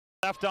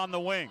left on the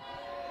wing.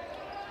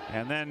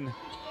 And then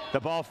the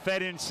ball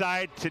fed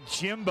inside to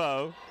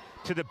Jimbo,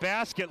 to the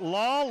basket.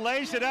 Lal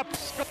lays it up.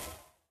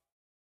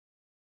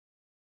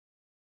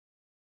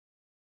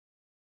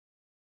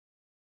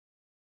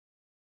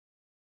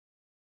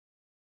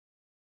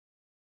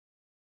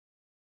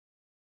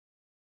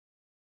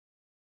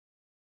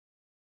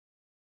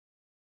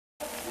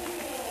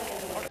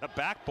 The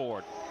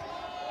backboard.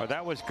 Well,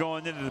 that was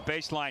going into the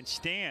baseline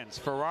stands.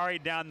 Ferrari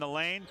down the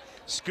lane,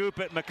 scoop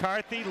at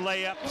McCarthy,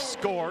 layup,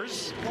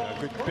 scores.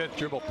 Good bit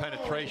dribble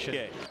penetration.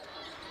 Okay.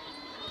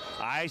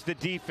 Eyes the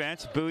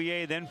defense.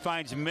 Bouye then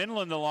finds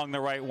Minland along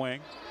the right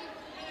wing.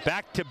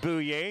 Back to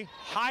Bouye.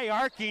 High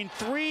arcing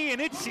three,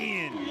 and it's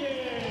in.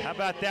 How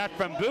about that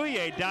from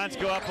Bouye? Dons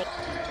go up.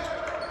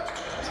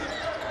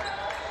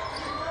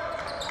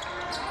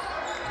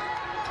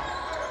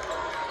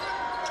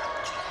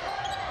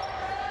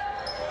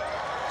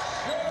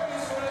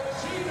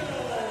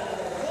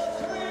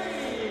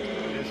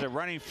 A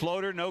running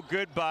floater, no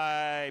good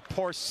by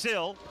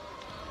Porcil.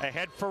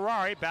 Ahead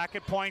Ferrari, back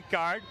at point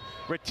guard.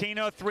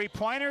 Ratino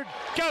three-pointer,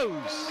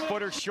 goes.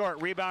 Footer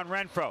short, rebound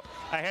Renfro.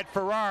 Ahead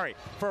Ferrari.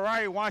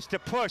 Ferrari wants to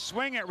push,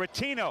 swing at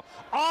Ratino.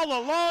 All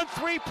alone,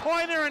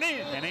 three-pointer and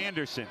in. And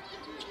Anderson.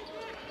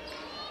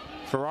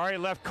 Ferrari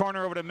left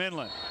corner over to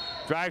Minland.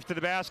 Drives to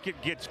the basket,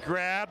 gets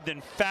grabbed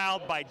and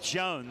fouled by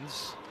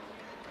Jones.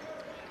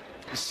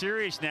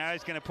 Serious now,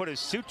 he's going to put his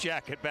suit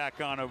jacket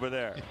back on over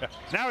there. Yeah.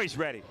 Now he's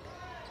ready.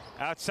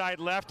 Outside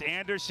left,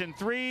 Anderson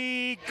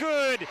three,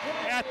 good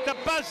at the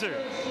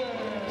buzzer.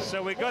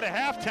 So we go to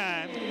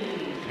halftime,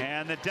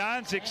 and the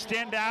Dons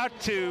extend out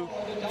to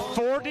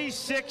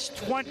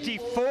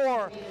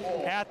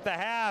 46-24 at the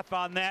half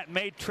on that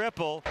made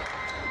triple.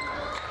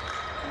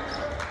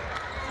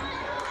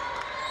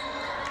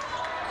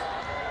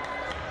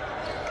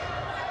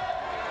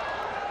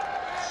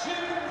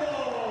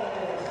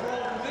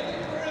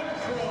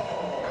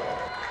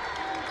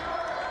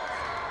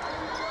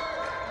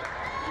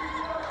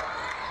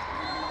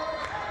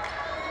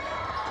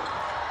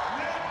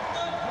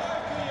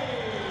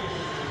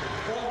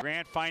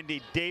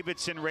 Finding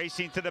Davidson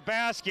racing to the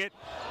basket,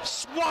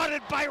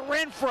 swatted by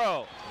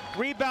Renfro.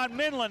 Rebound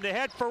Minland,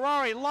 ahead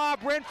Ferrari, lob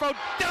Renfro,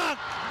 dunk!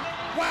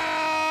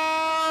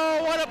 Wow,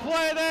 what a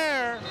play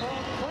there!